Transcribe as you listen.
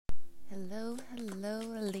Hello,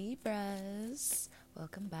 Libras.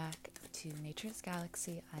 Welcome back to Nature's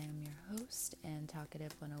Galaxy. I am your host and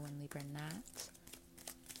talkative 101 Libra Nat.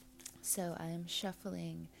 So I am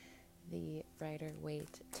shuffling the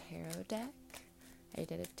Rider-Waite Tarot deck. I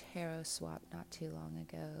did a tarot swap not too long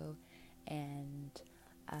ago, and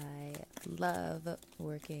I love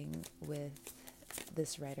working with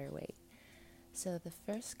this Rider-Waite. So the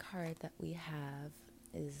first card that we have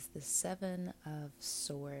is the Seven of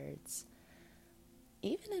Swords.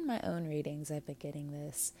 Even in my own readings, I've been getting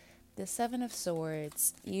this. The Seven of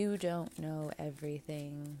Swords, you don't know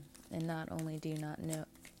everything. And not only do you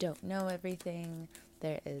don't know everything,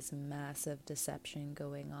 there is massive deception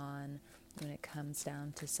going on when it comes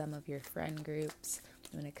down to some of your friend groups,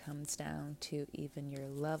 when it comes down to even your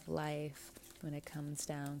love life, when it comes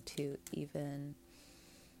down to even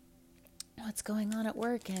what's going on at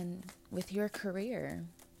work and with your career.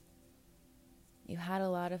 You had a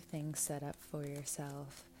lot of things set up for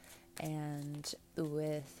yourself, and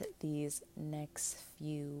with these next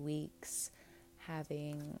few weeks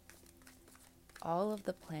having all of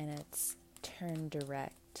the planets turn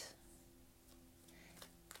direct,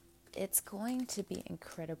 it's going to be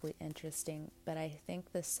incredibly interesting. But I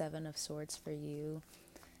think the Seven of Swords for you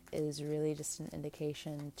is really just an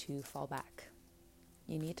indication to fall back.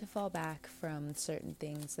 You need to fall back from certain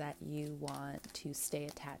things that you want to stay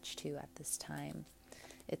attached to at this time.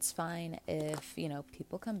 It's fine if,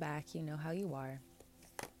 people come back, you know how you are.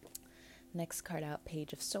 Next card out,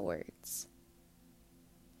 Page of Swords.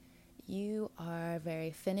 You are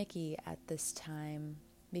very finicky at this time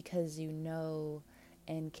because you know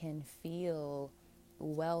and can feel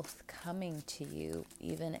wealth coming to you,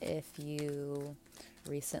 even if you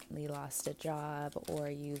recently lost a job or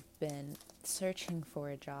you've been searching for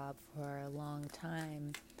a job for a long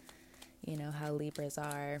time. You know how Libras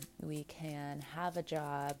are. We can have a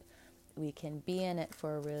job, we can be in it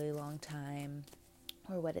for a really long time,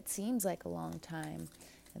 or what it seems like a long time,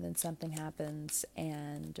 and then something happens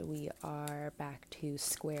and we are back to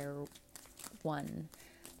square one.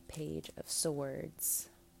 Page of Swords.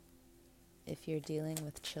 If you're dealing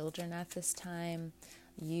with children at this time,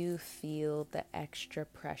 you feel the extra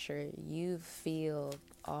pressure. You feel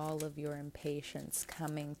all of your impatience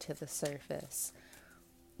coming to the surface.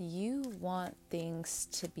 You want things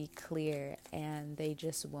to be clear, and they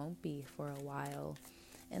just won't be for a while.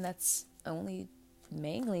 And that's only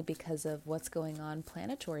mainly because of what's going on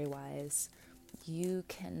planetary-wise. You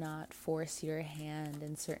cannot force your hand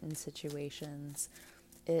in certain situations.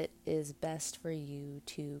 It is best for you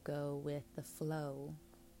to go with the flow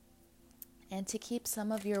and to keep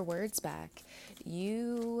some of your words back.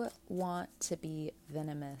 You want to be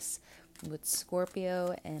venomous. With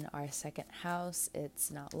Scorpio in our second house,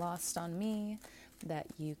 it's not lost on me that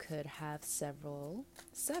you could have several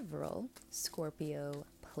Scorpio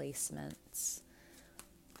placements,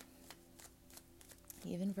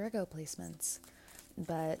 even Virgo placements.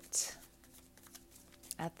 But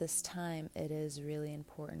at this time, it is really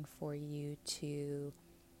important for you to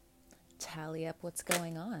tally up what's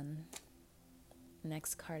going on.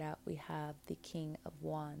 Next card out, we have the King of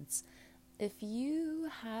Wands. If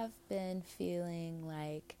you have been feeling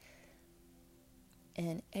like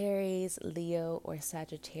an Aries, Leo, or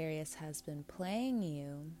Sagittarius has been playing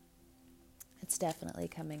you, it's definitely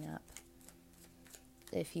coming up.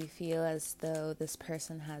 If you feel as though this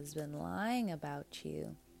person has been lying about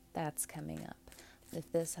you, that's coming up.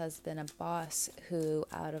 If this has been a boss who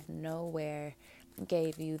out of nowhere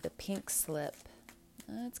gave you the pink slip,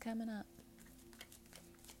 it's coming up.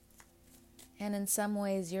 And in some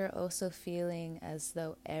ways, you're also feeling as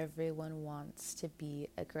though everyone wants to be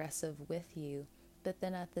aggressive with you. But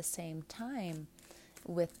then at the same time,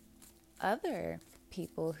 with other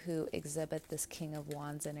people who exhibit this King of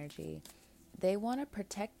Wands energy, they want to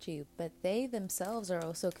protect you, but they themselves are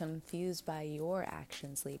also confused by your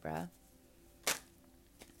actions, Libra.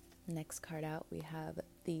 Next card out, we have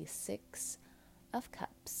the Six of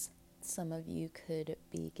Cups. Some of you could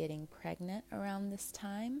be getting pregnant around this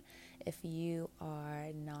time. If you are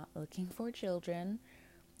not looking for children,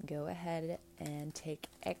 go ahead and take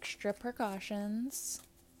extra precautions.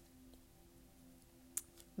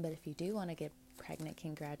 But if you do want to get pregnant,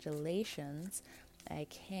 congratulations. I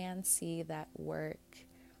can see that work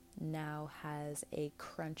now has a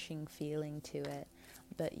crunching feeling to it,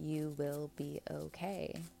 but you will be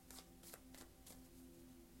okay.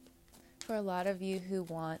 For a lot of you who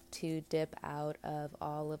want to dip out of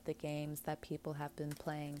all of the games that people have been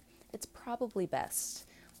playing, it's probably best.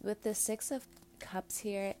 With the Six of Cups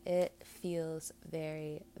here, it feels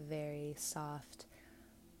very, very soft.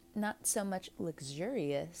 Not so much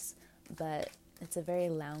luxurious, but It's a very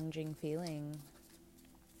lounging feeling.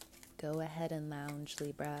 Go ahead and lounge,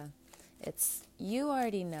 Libra. You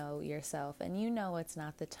already know yourself, and you know it's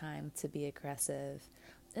not the time to be aggressive,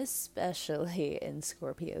 especially in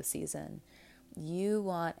Scorpio season. You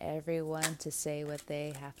want everyone to say what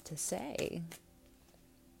they have to say.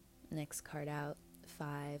 Next card out,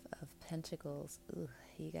 Five of Pentacles. Ooh,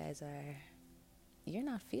 you're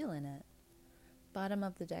not feeling it. Bottom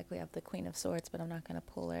of the deck, we have the Queen of Swords, but I'm not going to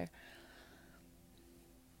pull her.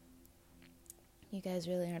 You guys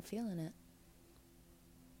really aren't feeling it.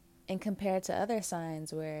 And compared to other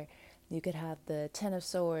signs where you could have the Ten of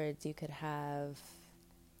Swords, you could have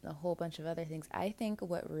a whole bunch of other things, I think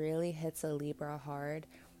what really hits a Libra hard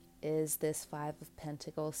is this Five of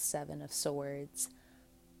Pentacles, Seven of Swords.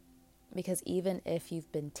 Because even if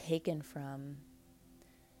you've been taken from,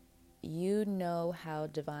 you know how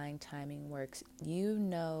divine timing works. You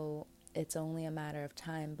know it's only a matter of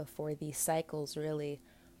time before these cycles really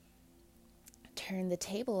turn the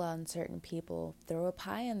table on certain people, throw a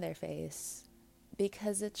pie in their face,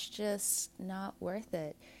 because it's just not worth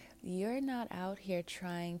it. You're not out here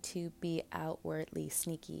trying to be outwardly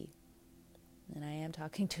sneaky. And I am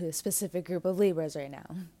talking to a specific group of Libras right now.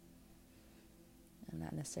 I'm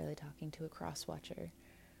not necessarily talking to a cross-watcher.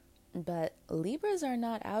 But Libras are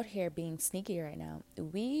not out here being sneaky right now.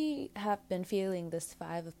 We have been feeling this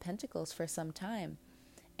Five of Pentacles for some time.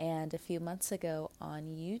 And a few months ago on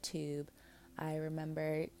YouTube, I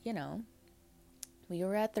remember, we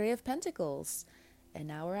were at Three of Pentacles, and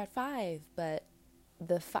now we're at Five. But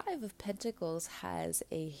the Five of Pentacles has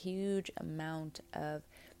a huge amount of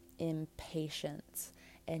impatience,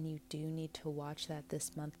 and you do need to watch that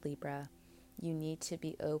this month, Libra. You need to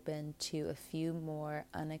be open to a few more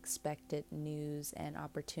unexpected news and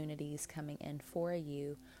opportunities coming in for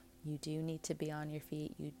you. You do need to be on your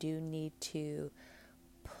feet. You do need to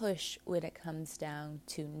push when it comes down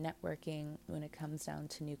to networking, when it comes down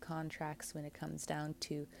to new contracts, when it comes down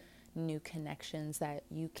to new connections that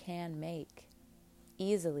you can make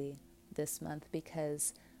easily this month,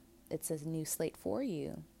 because it's a new slate for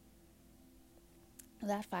you.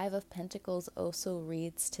 That Five of Pentacles also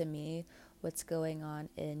reads to me what's going on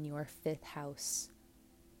in your fifth house.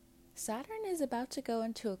 Saturn is about to go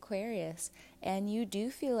into Aquarius, and you do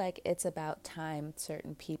feel like it's about time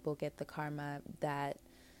certain people get the karma that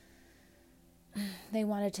they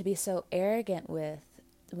wanted to be so arrogant with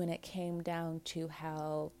when it came down to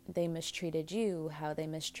how they mistreated you, how they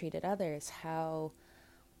mistreated others, how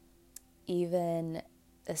even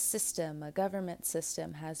a government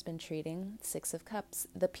system has been treating Six of Cups,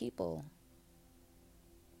 the people.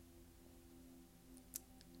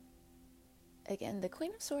 Again, the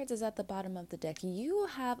Queen of Swords is at the bottom of the deck. You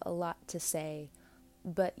have a lot to say,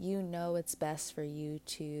 but you know it's best for you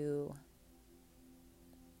to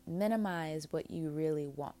minimize what you really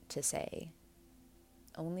want to say.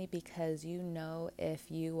 Only because you know if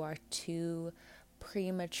you are too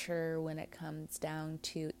premature when it comes down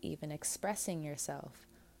to even expressing yourself.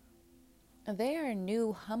 They are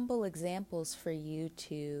new, humble examples for you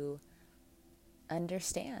to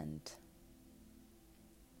understand.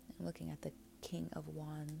 I'm looking at the King of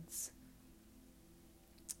Wands.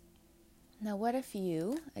 Now, what if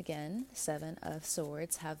you, again, Seven of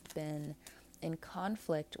Swords, have been in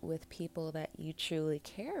conflict with people that you truly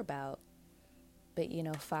care about? But,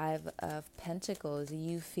 Five of Pentacles,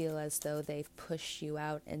 you feel as though they've pushed you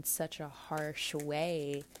out in such a harsh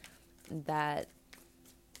way that,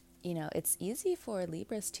 it's easy for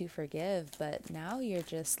Libras to forgive, but now you're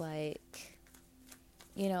just like,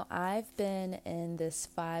 I've been in this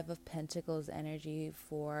Five of Pentacles energy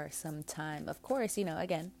for some time. Of course,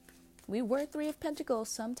 again, we were Three of Pentacles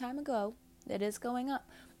some time ago. It is going up.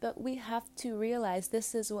 But we have to realize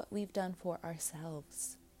this is what we've done for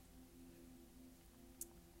ourselves.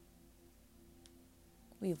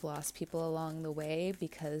 We've lost people along the way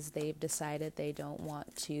because they've decided they don't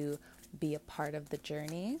want to be a part of the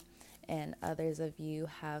journey. And others of you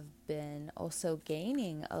have been also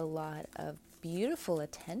gaining a lot of beautiful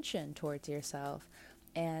attention towards yourself.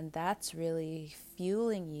 And that's really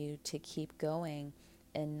fueling you to keep going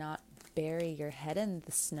and not bury your head in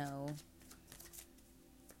the snow.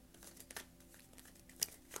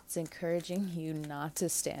 It's encouraging you not to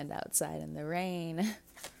stand outside in the rain.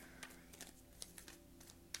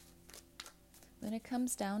 When it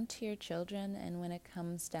comes down to your children, and when it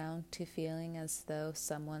comes down to feeling as though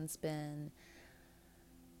someone's been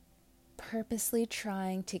purposely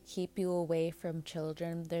trying to keep you away from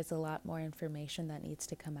children, there's a lot more information that needs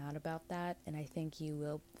to come out about that. And I think you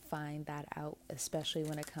will find that out, especially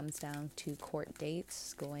when it comes down to court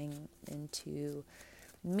dates, going into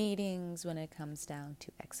meetings, when it comes down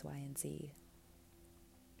to X, Y, and Z.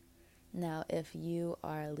 Now, if you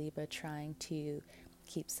are a Libra trying to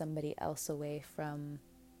keep somebody else away from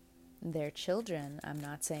their children, I'm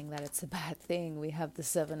not saying that it's a bad thing. We have the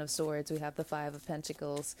Seven of Swords, we have the Five of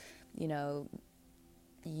Pentacles. You know,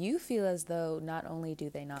 you feel as though not only do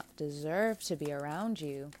they not deserve to be around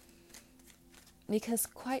you, because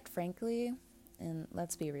quite frankly, and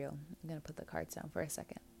let's be real, I'm going to put the cards down for a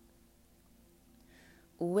second.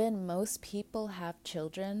 When most people have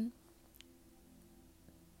children,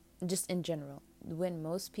 just in general, when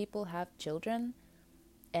most people have children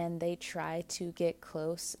and they try to get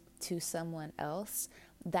close to someone else,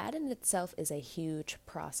 that in itself is a huge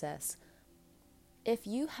process. If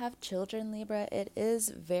you have children, Libra, it is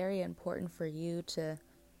very important for you to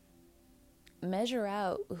measure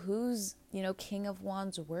out who's, King of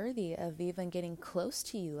Wands worthy of even getting close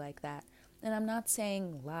to you like that. And I'm not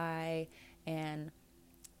saying lie and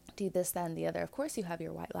do this, that, and the other. Of course you have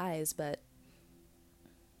your white lies,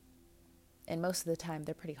 and most of the time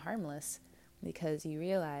they're pretty harmless because you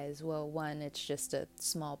realize, well, one, it's just a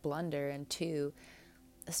small blunder, and two,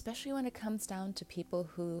 especially when it comes down to people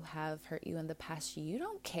who have hurt you in the past, you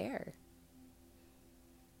don't care.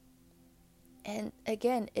 And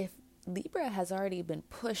again, if Libra has already been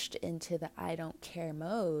pushed into the I don't care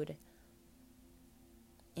mode,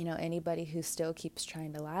 anybody who still keeps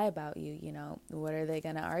trying to lie about you, what are they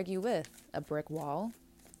going to argue with? A brick wall?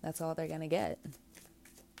 That's all they're going to get.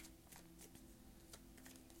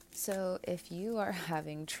 So if you are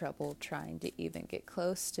having trouble trying to even get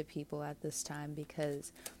close to people at this time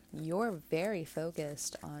because you're very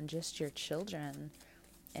focused on just your children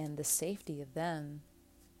and the safety of them,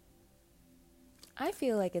 I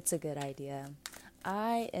feel like it's a good idea.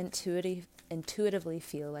 I intuitively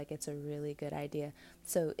feel like it's a really good idea.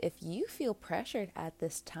 So if you feel pressured at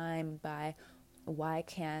this time by, why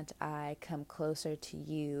can't I come closer to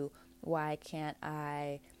you? Why can't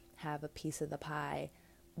I have a piece of the pie?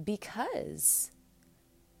 Because,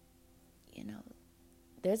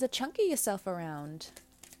 there's a chunk of yourself around,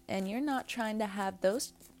 and you're not trying to have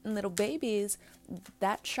those little babies,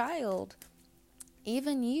 that child,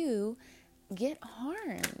 even you, get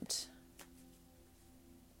harmed.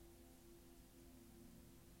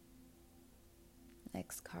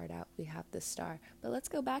 Next card out, we have the Star. But let's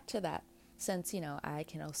go back to that, since, I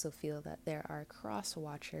can also feel that there are cross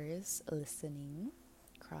watchers listening.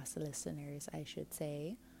 Cross listeners, I should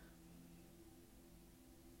say.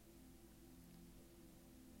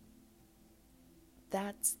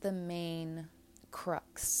 That's the main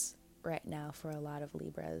crux right now for a lot of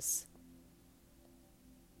Libras.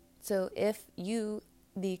 So if you,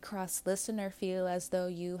 the cross listener, feel as though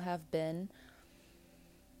you have been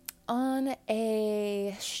on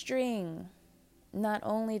a string, not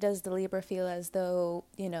only does the Libra feel as though,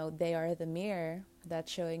 they are the mirror that's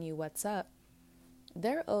showing you what's up,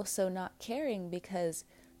 they're also not caring, because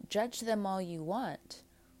judge them all you want,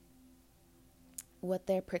 what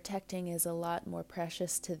they're protecting is a lot more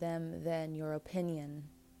precious to them than your opinion.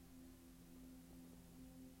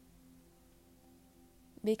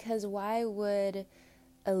 Because why would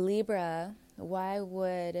a Libra, why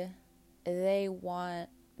would they want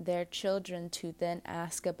their children to then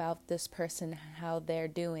ask about this person, how they're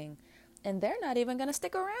doing, and they're not even going to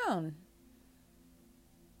stick around?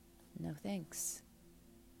 No thanks.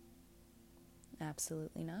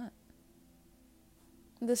 Absolutely not.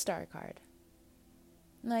 The Star card.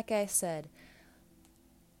 Like I said,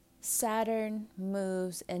 Saturn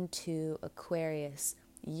moves into Aquarius.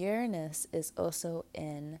 Uranus is also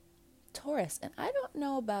in Taurus. And I don't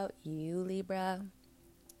know about you, Libra,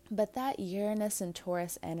 but that Uranus and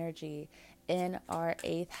Taurus energy in our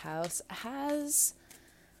 8th house has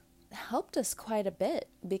helped us quite a bit,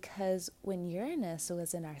 because when Uranus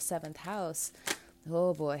was in our 7th house,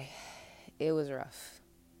 oh boy, it was rough.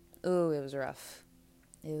 Oh, it was rough.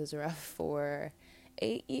 It was rough for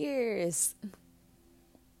 8 years.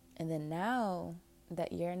 And then now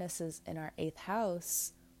that Uranus is in our 8th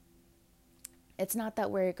house, it's not that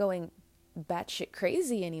we're going batshit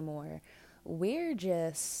crazy anymore. We're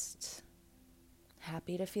just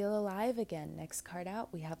happy to feel alive again. Next card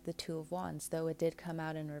out, we have the Two of Wands, though it did come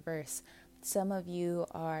out in reverse. Some of you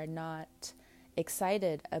are not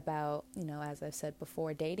excited about, as I've said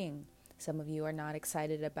before, dating. Some of you are not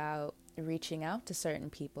excited about reaching out to certain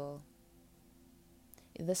people.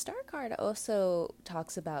 The Star card also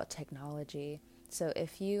talks about technology. So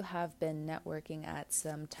if you have been networking at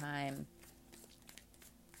some time,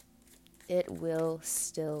 it will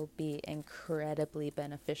still be incredibly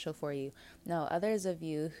beneficial for you. Now, others of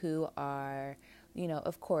you who are,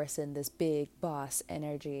 of course, in this big boss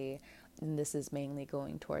energy, and this is mainly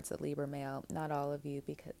going towards the Libra male, not all of you,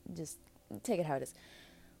 because just take it how it is.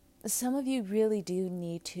 some of you really do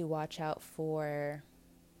need to watch out for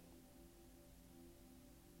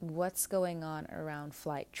what's going on around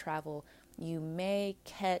flight travel. You may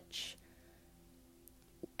catch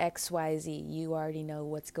XYZ. You already know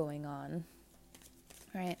what's going on,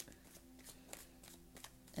 right?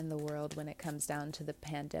 In the world when it comes down to the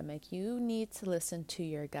pandemic, you need to listen to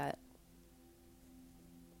your gut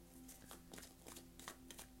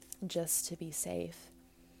just to be safe.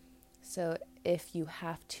 So if you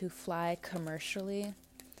have to fly commercially,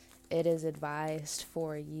 it is advised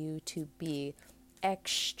for you to be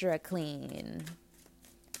extra clean.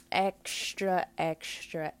 Extra,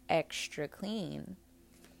 extra, extra clean.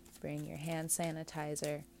 Bring your hand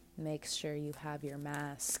sanitizer. Make sure you have your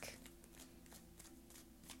mask.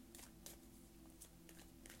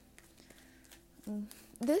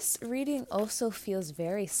 This reading also feels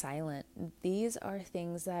very silent. These are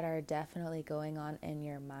things that are definitely going on in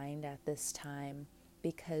your mind at this time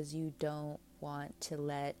because you don't want to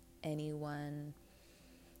let anyone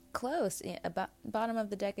close. About bottom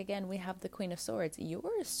of the deck again, we have the Queen of Swords.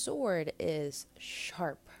 Your sword is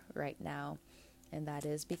sharp right now, and that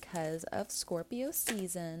is because of Scorpio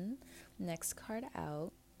season. Next card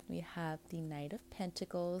out, we have the Knight of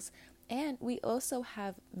Pentacles, and we also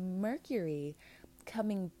have Mercury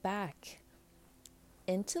coming back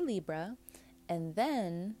into Libra, and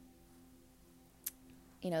then,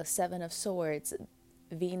 Seven of Swords,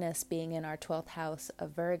 Venus being in our 12th house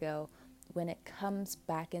of Virgo. When it comes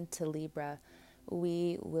back into Libra,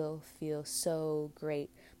 we will feel so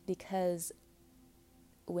great because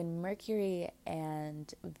when Mercury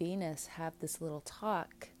and Venus have this little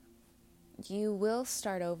talk, you will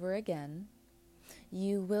start over again.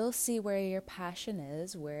 You will see where your passion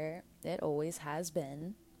is, where it always has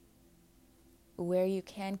been, where you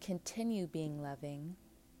can continue being loving.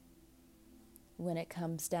 When it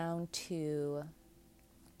comes down to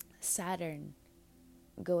Saturn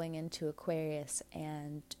going into Aquarius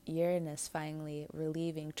and Uranus finally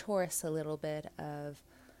relieving Taurus a little bit of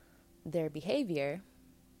their behavior,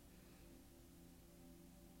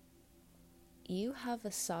 you have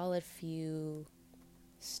a solid few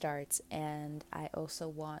starts. And I also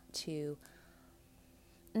want to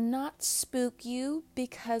not spook you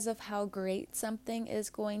because of how great something is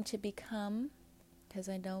going to become, because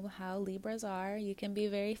I know how Libras are. You can be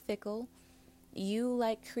very fickle. You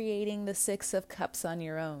like creating the Six of Cups on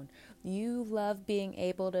your own. You love being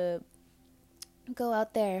able to go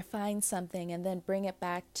out there, find something, and then bring it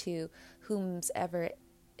back to whomsoever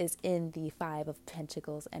is in the Five of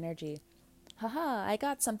Pentacles energy. Haha, I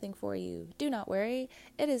got something for you. Do not worry.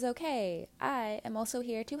 It is okay. I am also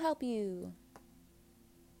here to help you.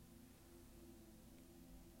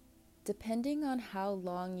 Depending on how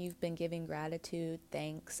long you've been giving gratitude,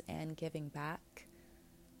 thanks, and giving back,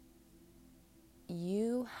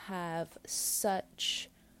 you have such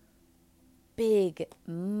big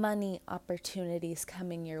money opportunities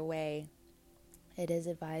coming your way. It is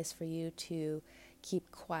advised for you to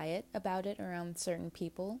keep quiet about it around certain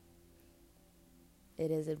people. It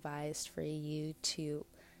is advised for you to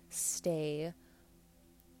stay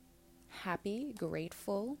happy,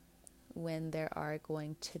 grateful, when there are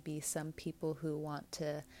going to be some people who want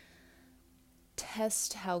to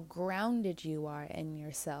test how grounded you are in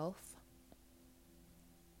yourself.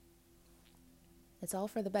 It's all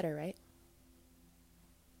for the better, right?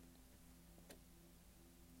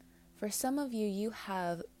 For some of you, you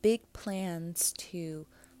have big plans to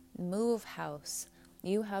move house.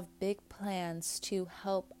 You have big plans to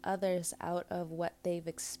help others out of what they've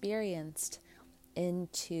experienced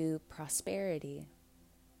into prosperity.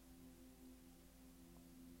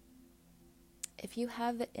 If you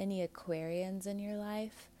have any Aquarians in your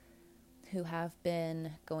life who have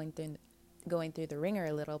been going through the ringer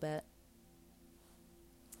a little bit,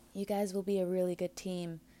 you guys will be a really good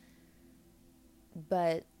team,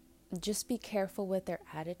 but just be careful with their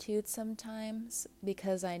attitudes sometimes,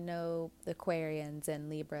 because I know Aquarians and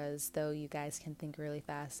Libras, though you guys can think really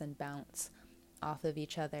fast and bounce off of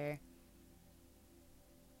each other,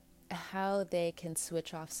 how they can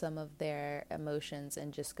switch off some of their emotions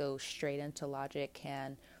and just go straight into logic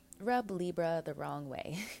can rub Libra the wrong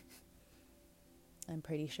way. I'm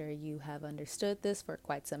pretty sure you have understood this for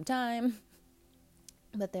quite some time.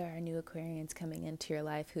 But there are new Aquarians coming into your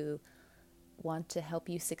life who want to help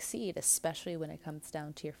you succeed, especially when it comes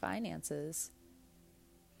down to your finances.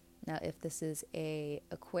 Now, if this is a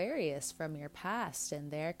Aquarius from your past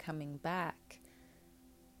and they're coming back,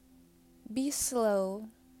 be slow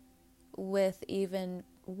with even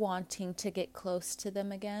wanting to get close to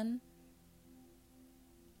them again,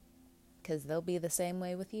 because they'll be the same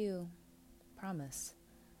way with you. Promise.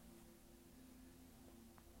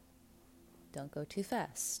 Don't go too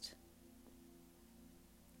fast.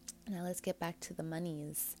 Now let's get back to the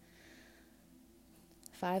monies.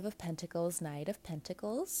 5 of Pentacles, Knight of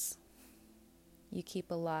Pentacles. You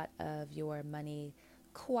keep a lot of your money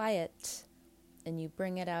quiet and you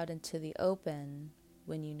bring it out into the open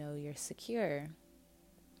when you know you're secure.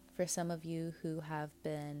 For some of you who have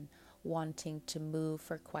been wanting to move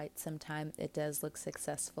for quite some time, it does look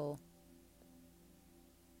successful.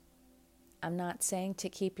 I'm not saying to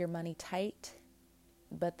keep your money tight,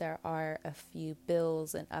 but there are a few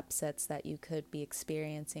bills and upsets that you could be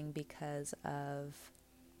experiencing because of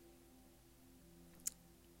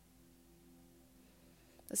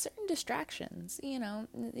certain distractions. You know,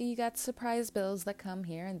 you got surprise bills that come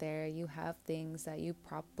here and there. You have things that you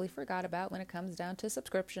probably forgot about when it comes down to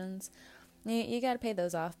subscriptions. You got to pay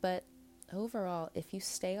those off. But overall, if you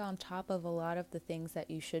stay on top of a lot of the things that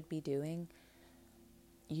you should be doing,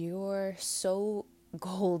 you're so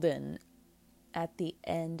golden at the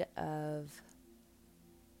end of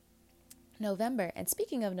November. And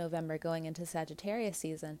speaking of November, going into Sagittarius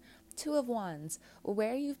season, 2 of Wands,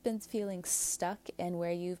 where you've been feeling stuck and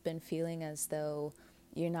where you've been feeling as though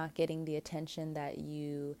you're not getting the attention that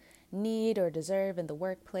you need or deserve in the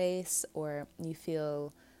workplace, or you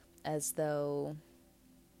feel as though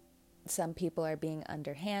some people are being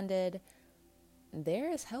underhanded, there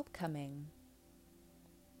is help coming.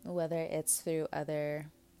 Whether it's through other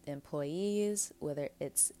employees, whether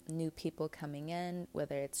it's new people coming in,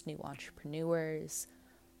 whether it's new entrepreneurs,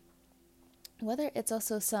 whether it's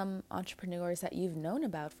also some entrepreneurs that you've known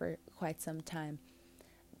about for quite some time.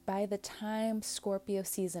 By the time Scorpio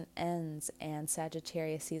season ends and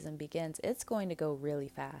Sagittarius season begins, it's going to go really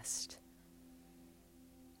fast.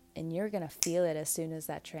 And you're going to feel it as soon as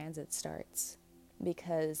that transit starts.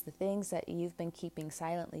 Because the things that you've been keeping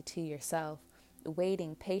silently to yourself,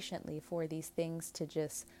 waiting patiently for these things to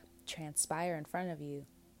just transpire in front of you,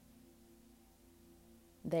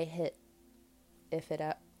 they hit,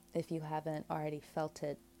 if you haven't already felt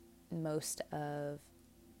it, most of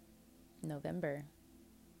November.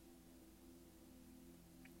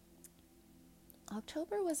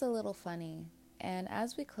 October was a little funny, and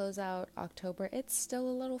as we close out October, it's still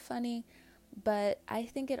a little funny, but I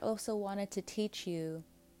think it also wanted to teach you,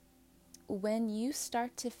 when you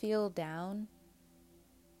start to feel down,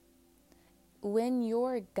 when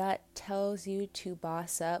your gut tells you to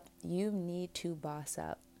boss up, you need to boss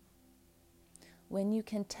up. When you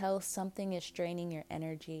can tell something is draining your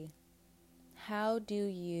energy, how do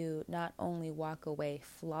you not only walk away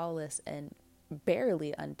flawless and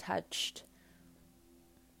barely untouched?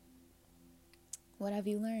 What have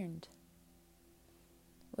you learned?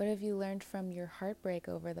 What have you learned from your heartbreak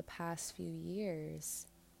over the past few years?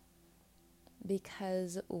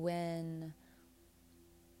 Because when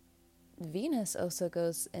Venus also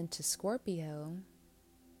goes into Scorpio,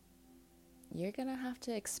 you're going to have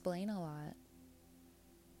to explain a lot.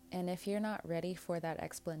 And if you're not ready for that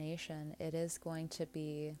explanation, it is going to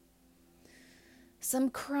be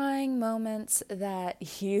some crying moments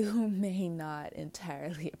that you may not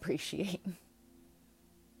entirely appreciate.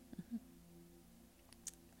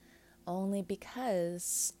 Only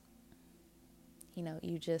because,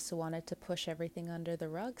 you just wanted to push everything under the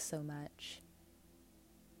rug so much.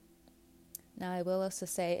 Now, I will also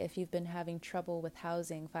say, if you've been having trouble with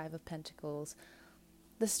housing, 5 of Pentacles,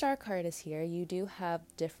 the Star card is here. You do have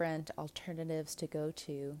different alternatives to go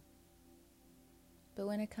to. But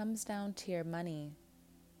when it comes down to your money,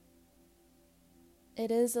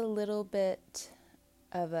 it is a little bit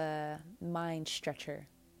of a mind stretcher.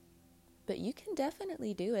 But you can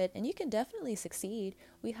definitely do it, and you can definitely succeed.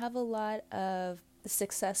 We have a lot of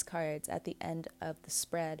success cards at the end of the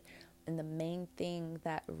spread, and the main thing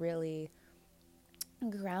that really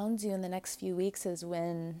grounds you in the next few weeks is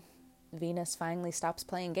when Venus finally stops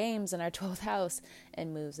playing games in our 12th house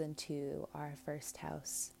and moves into our first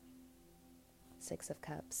house. 6 of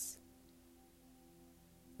Cups.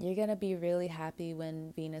 You're going to be really happy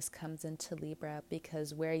when Venus comes into Libra,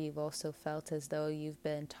 because where you've also felt as though you've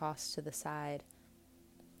been tossed to the side,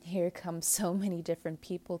 here comes so many different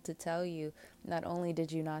people to tell you, not only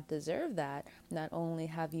did you not deserve that, not only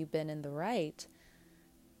have you been in the right,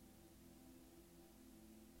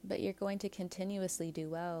 but you're going to continuously do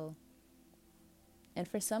well. And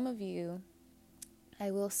for some of you, I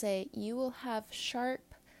will say, you will have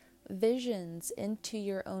sharp visions into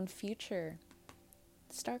your own future.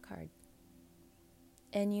 Star card.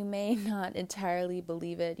 And you may not entirely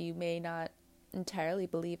believe it. You may not entirely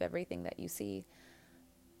believe everything that you see.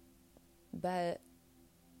 But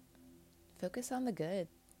focus on the good.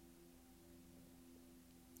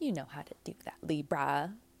 You know how to do that,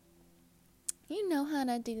 Libra. You know how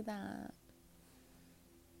to do that.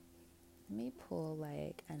 Let me pull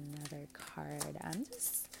like another card.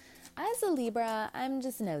 As a Libra, I'm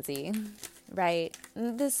just nosy, right?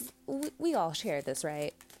 We all share this,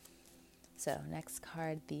 right? So next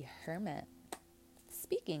card, the Hermit.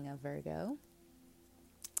 Speaking of Virgo,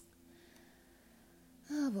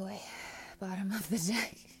 oh boy, bottom of the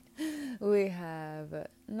deck, we have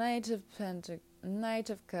Knight of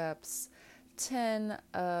Cups, 10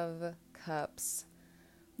 of Cups,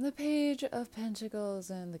 the Page of Pentacles,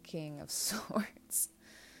 and the King of Swords.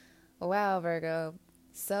 Wow, Virgo,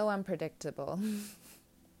 so unpredictable.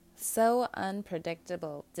 So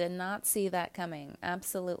unpredictable. Did not see that coming.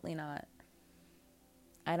 Absolutely not.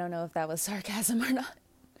 I don't know if that was sarcasm or not.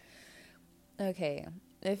 Okay,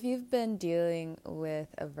 if you've been dealing with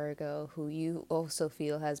a Virgo who you also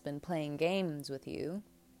feel has been playing games with you,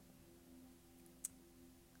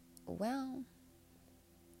 well,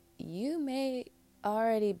 you may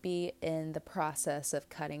already be in the process of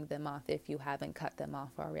cutting them off if you haven't cut them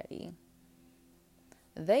off already.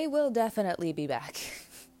 They will definitely be back.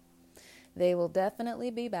 They will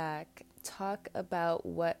definitely be back. Talk about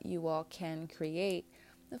what you all can create.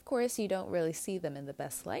 Of course, you don't really see them in the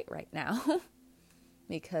best light right now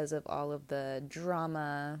because of all of the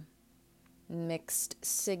drama, mixed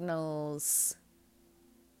signals,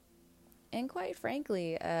 and quite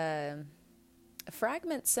frankly,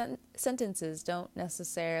 fragment sentences don't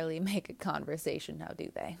necessarily make a conversation now, do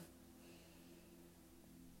they?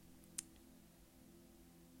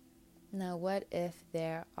 Now, what if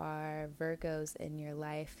there are Virgos in your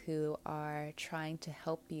life who are trying to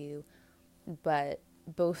help you, but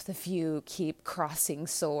both of you keep crossing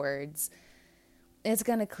swords? It's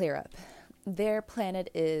going to clear up. Their planet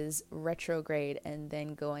is retrograde and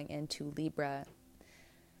then going into Libra.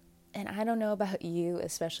 And I don't know about you,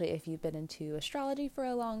 especially if you've been into astrology for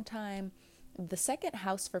a long time, the second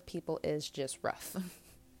house for people is just rough.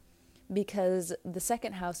 Because the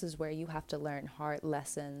second house is where you have to learn hard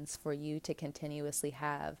lessons for you to continuously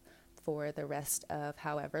have for the rest of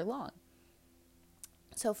however long.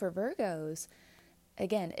 So for Virgos,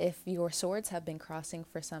 again, if your swords have been crossing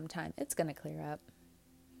for some time, it's going to clear up.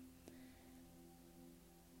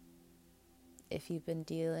 If you've been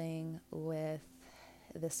dealing with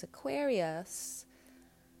this Aquarius,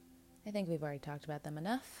 I think we've already talked about them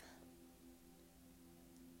enough.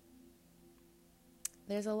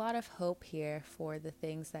 There's a lot of hope here for the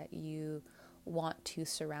things that you want to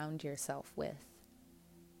surround yourself with.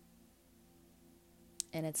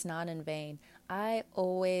 And it's not in vain. I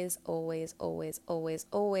always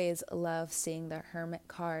love seeing the Hermit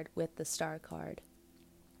card with the Star card.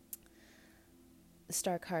 The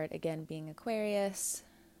Star card, again, being Aquarius,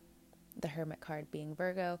 the Hermit card being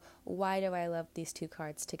Virgo. Why do I love these two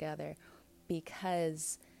cards together?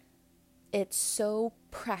 Because it's so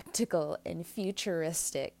practical and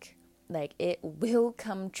futuristic. Like, it will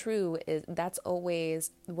come true. That's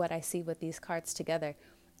always what I see with these cards together.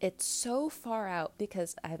 It's so far out,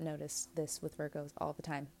 because I've noticed this with Virgos all the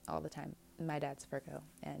time. My dad's Virgo,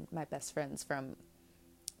 and my best friends from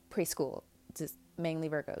preschool, just mainly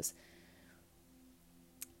Virgos.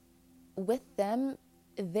 With them,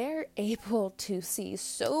 they're able to see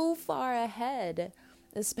so far ahead.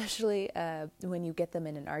 Especially when you get them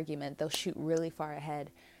in an argument, they'll shoot really far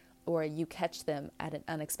ahead, or you catch them at an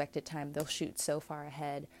unexpected time, they'll shoot so far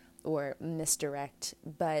ahead or misdirect,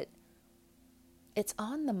 but it's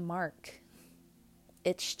on the mark.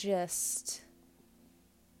 It's just,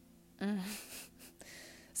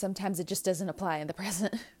 sometimes it just doesn't apply in the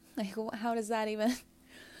present. Like, how does that even,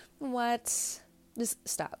 what? Just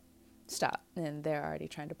stop. And they're already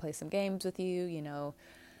trying to play some games with you, you know,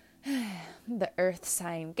 the earth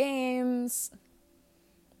sign games.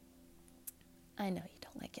 I know you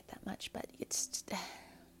don't like it that much, but it's just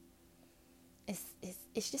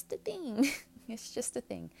a thing. It's just a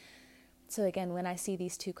thing. So again, when I see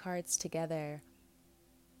these two cards together,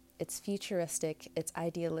 it's futuristic, it's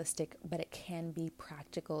idealistic, but it can be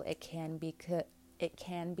practical. It can be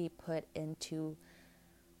put into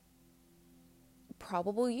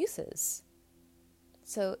probable uses.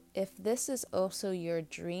 So if this is also your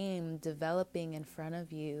dream developing in front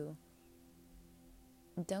of you,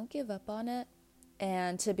 don't give up on it.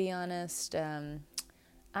 And to be honest, I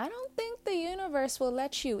don't think the universe will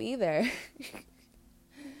let you either.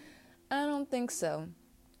 I don't think so.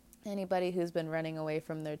 Anybody who's been running away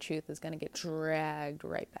from their truth is going to get dragged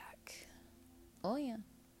right back. Oh yeah.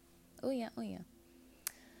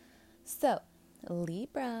 So,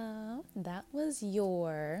 Libra, that was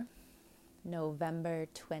your November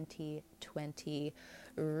 2020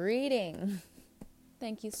 reading.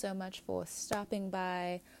 Thank you so much for stopping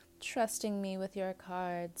by, trusting me with your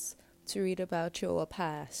cards to read about your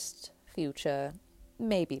past, future,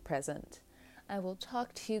 maybe present. I will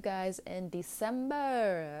talk to you guys in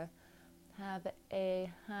December. Have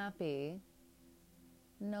a happy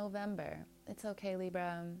November. It's okay,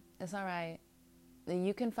 Libra. It's all right.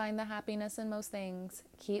 You can find the happiness in most things.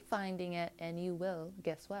 Keep finding it, and you will,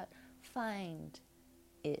 guess what? Find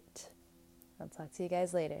it. I'll talk to you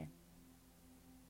guys later.